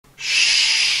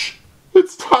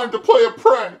time to play a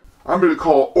prank. I'm gonna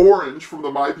call Orange from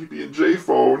the My PB&J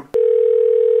phone.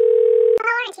 Hello,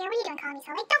 Orange here. What are you doing calling me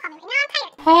so late? Don't call me right now.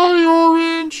 I'm tired. Hi,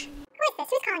 Orange. Who is this?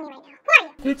 Who's calling me right now? Who are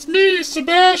you? It's me,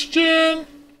 Sebastian.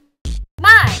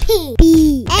 My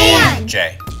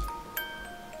PB&J.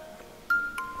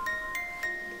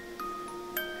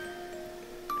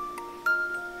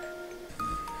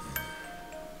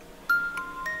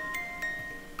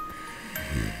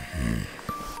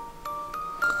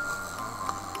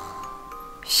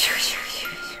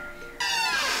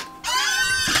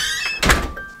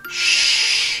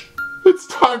 Shh! It's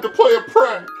time to play a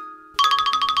prank.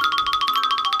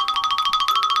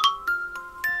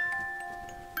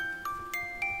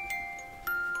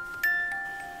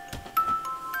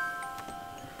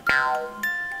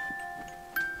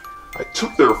 I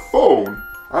took their phone.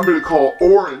 I'm gonna call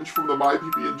Orange from the My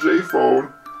PB&J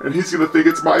phone, and he's gonna think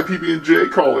it's My PB&J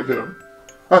calling him.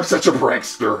 I'm such a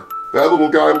prankster. That little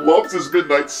guy loves his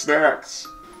midnight snacks.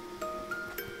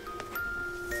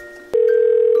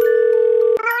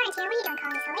 Hello, Orange here. What are you doing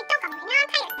calling me so late? Don't call me right now. I'm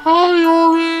tired. Hi,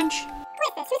 Orange. Who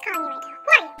is this? Who's calling me right now?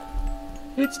 Who are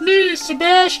you? It's me,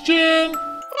 Sebastian.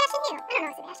 Sebastian, you. I don't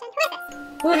know Sebastian. Who is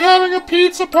this? We're having a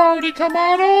pizza party. Come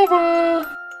on over.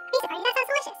 Pizza party. That sounds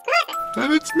delicious. Who is this?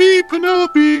 And it's me,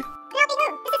 Penelope. Penelope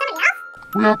who? Is this somebody else?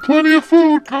 We have plenty of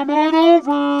food. Come on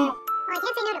over. Well, I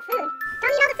can't say no to food.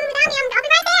 Don't eat all the food without me. I'll be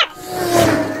right there.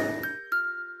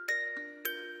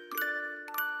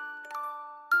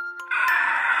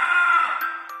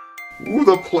 Ooh,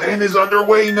 the plan is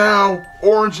underway now.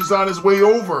 Orange is on his way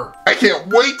over. I can't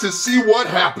wait to see what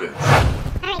happens.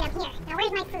 Alright, I'm here. Now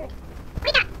where's my food? What do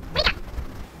you got? What do you got?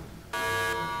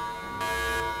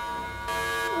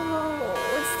 Oh,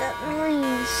 what's that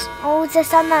noise? Oh, it's the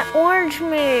sound that Orange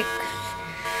makes.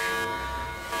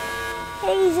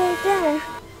 Hey, he's right there.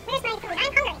 Where's my food? I'm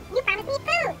hungry. You promised me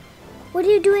food. What are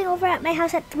you doing over at my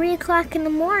house at 3 o'clock in the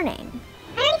morning?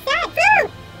 I already said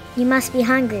food. You must be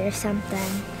hungry or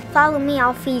something. Follow me,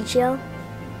 I'll feed you.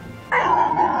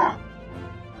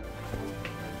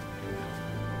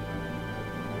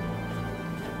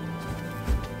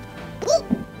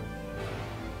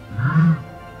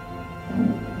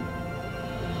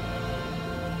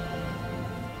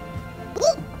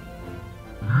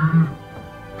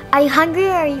 Are you hungry?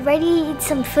 Are you ready to eat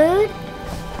some food?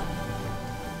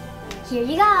 Here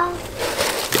you go.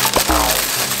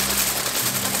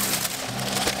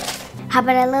 How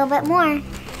about a little bit more?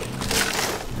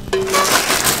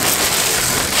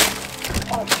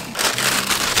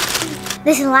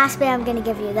 This is the last bit I'm gonna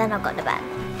give you, then I'll go to bed.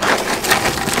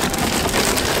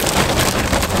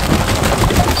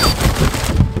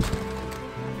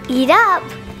 Eat up!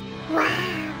 Wow.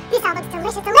 This all looks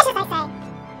delicious, delicious, I say.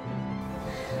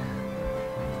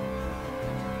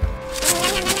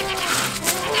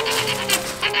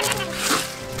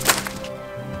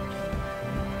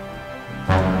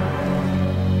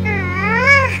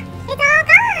 It's all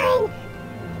gone.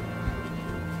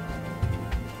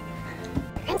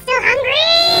 I'm still hungry.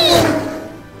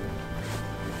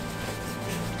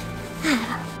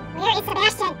 Where is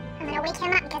Sebastian? I'm gonna wake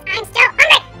him up because I'm still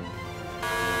hungry.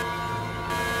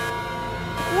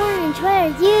 Orange, what are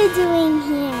you doing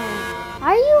here?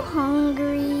 Are you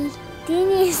hungry? Do you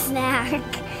need a snack?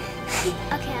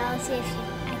 Okay, I'll see if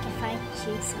I can find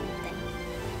you something.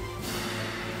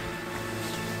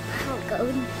 I'll go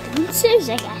downstairs,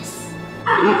 I guess. I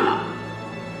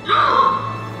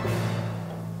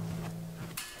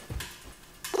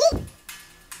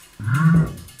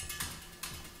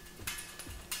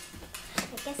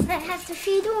guess I have to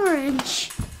feed Orange.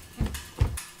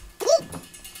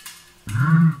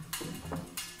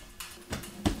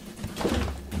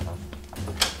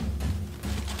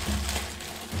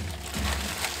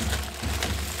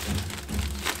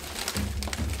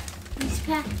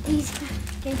 These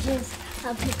packages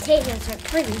of potatoes are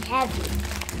pretty heavy.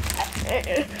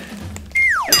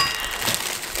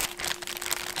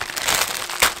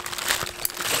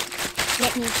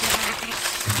 Let me try.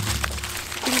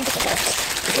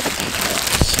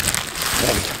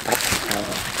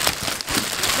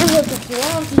 And look at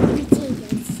all these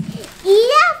potatoes.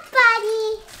 Eat up, buddy!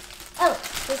 Oh,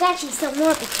 there's actually still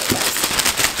more potatoes.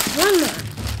 One more.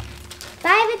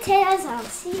 5 potatoes, I'll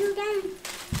see you again.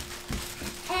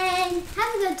 And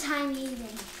have a good time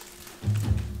eating.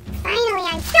 Finally,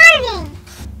 I'm starving.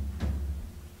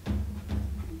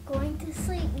 I'm going to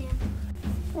sleep now.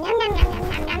 Nom nom nom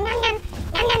nom nom nom nom nom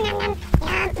nom nom nom nom.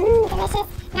 Yum, delicious.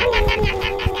 Nom nom nom nom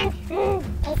nom nom nom.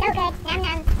 Tastes so good. Nom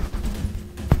nom.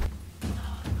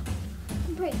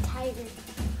 I'm pretty tired.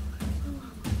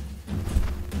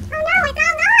 Oh no, it's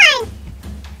all gone.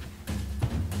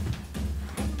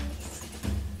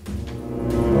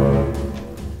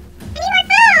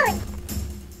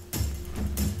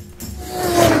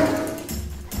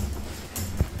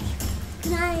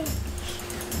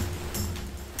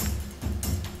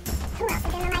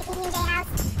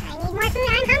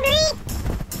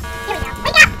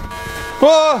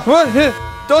 Oh, what?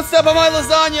 Don't step on my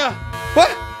lasagna.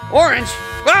 What? Orange?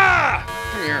 Ah!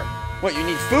 Come here. What, you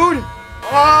need food?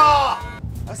 Ah!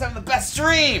 I was having the best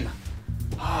dream.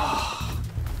 Ah.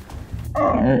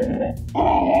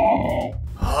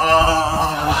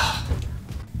 Ah.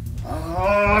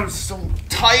 Oh, I'm so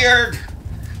tired.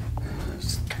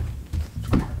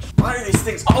 Why do these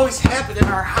things always happen in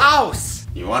our house?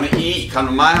 You want to eat? You come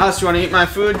to my house, you want to eat my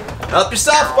food? Help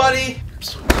yourself, buddy. I'm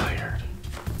so tired.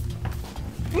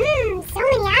 So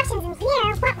many options in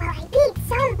here. What will I eat?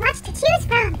 So much to choose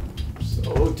from. I'm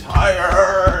so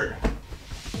tired.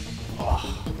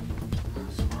 Oh,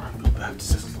 so I'm going back to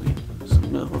sleep. It's the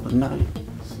middle of the night.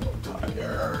 So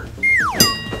tired.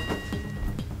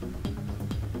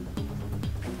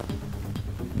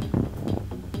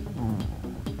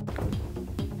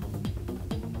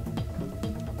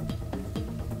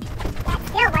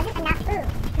 Still wasn't enough food.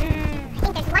 I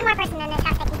think there's one more person in this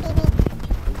house that can feed me.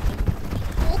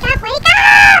 Wake up! Wake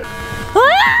up! Ah!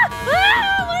 Ah!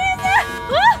 What is that?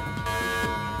 Ah!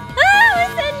 Ah!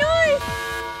 What's that noise?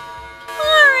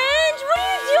 Orange, what are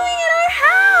you doing at our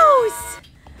house?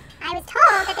 I was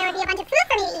told that there would be a bunch of food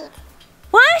for me to eat.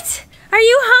 What? Are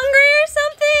you hungry or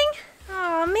something?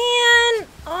 Oh man.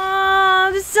 Oh,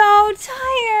 I'm so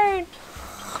tired.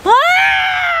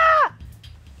 Ah!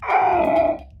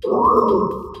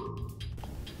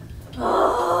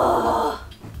 Oh,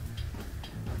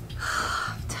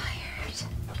 I'm tired.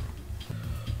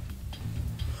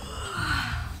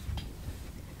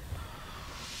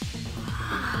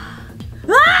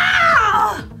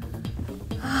 Ah!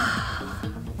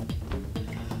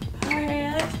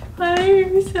 Alright, let's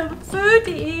find some food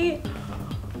to eat.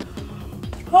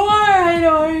 Alright,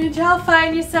 Orange, I'll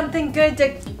find you something good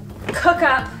to cook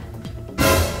up.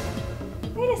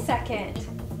 Wait a second.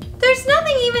 There's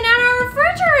nothing even in our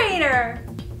refrigerator.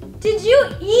 Did you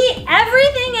eat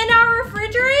everything in our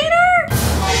refrigerator?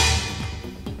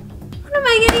 What am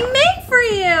I getting made for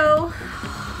you?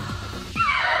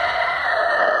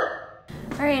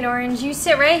 All right, Orange, you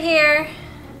sit right here.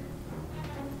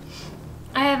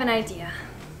 I have an idea.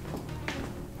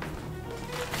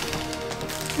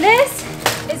 This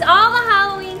is all the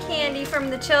Halloween candy from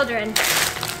the children.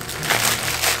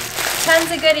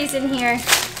 Tons of goodies in here.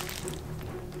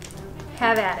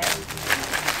 Have at it.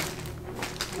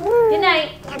 Good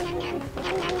night.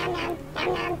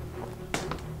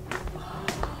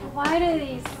 Why do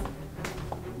these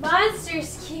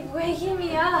monsters keep waking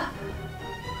me up?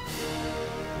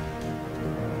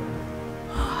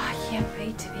 Oh, I can't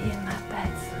wait to be in my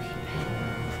bed sleeping.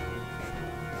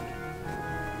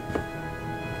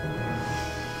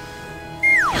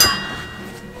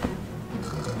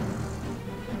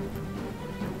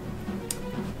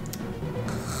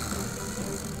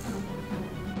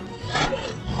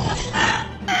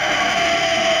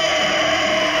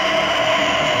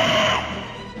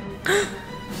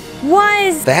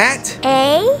 Was That?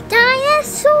 a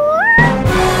dinosaur?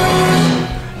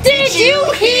 Did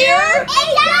you hear? A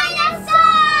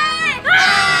dinosaur!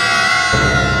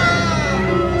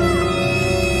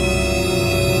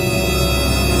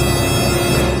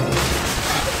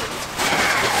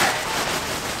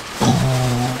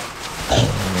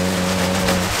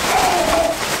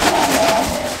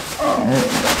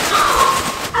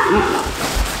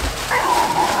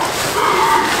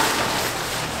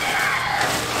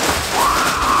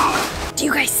 Do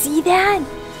you guys see that?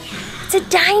 It's a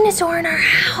dinosaur in our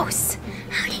house.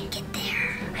 How did it get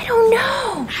there? I don't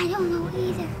know. I don't know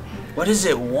either. What does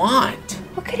it want?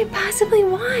 What could it possibly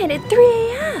want at 3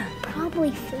 a.m.? Probably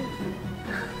food.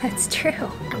 That's true.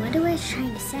 I wonder what it's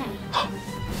trying to say.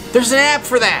 There's an app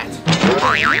for that.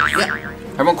 Yeah.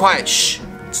 Everyone quiet. Shh.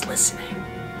 It's listening.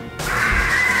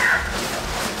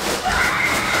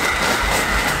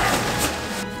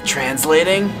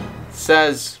 Translating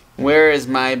says, "Where is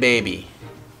my baby?"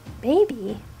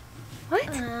 Baby? What?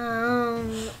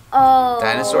 Oh.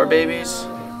 Dinosaur babies?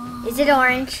 Is it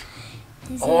orange?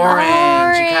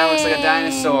 Orange. It kind of looks like a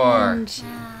dinosaur.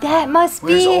 That must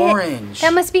Where's be Orange?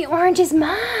 That must be Orange's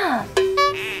mom.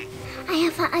 I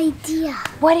have an idea.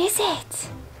 What is it?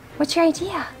 What's your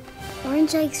idea?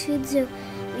 Orange likes food, so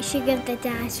we should give the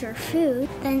dinosaur food.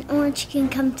 Then Orange can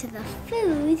come to the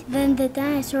food. Then the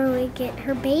dinosaur will get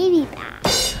her baby back.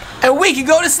 And we can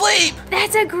go to sleep.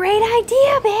 That's a great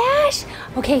idea, Bash.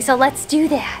 Okay, so let's do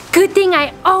that. Good thing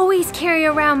I always carry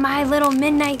around my little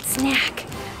midnight snack.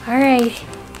 All right,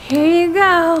 here you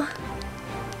go.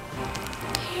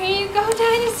 Here you go,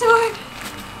 dinosaur.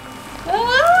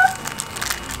 Ah!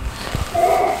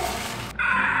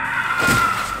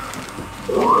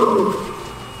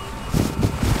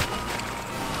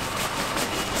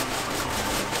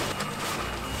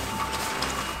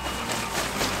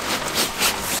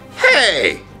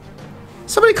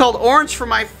 Somebody called Orange from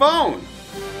my phone.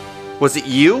 Was it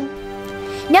you?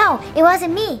 No, it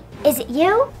wasn't me. Is it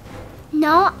you?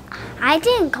 No, I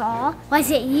didn't call.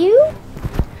 Was it you?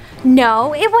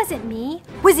 No, it wasn't me.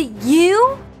 Was it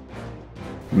you?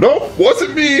 Nope,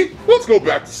 wasn't me. Let's go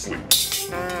back to sleep.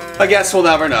 I guess we'll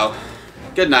never know.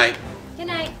 Good night.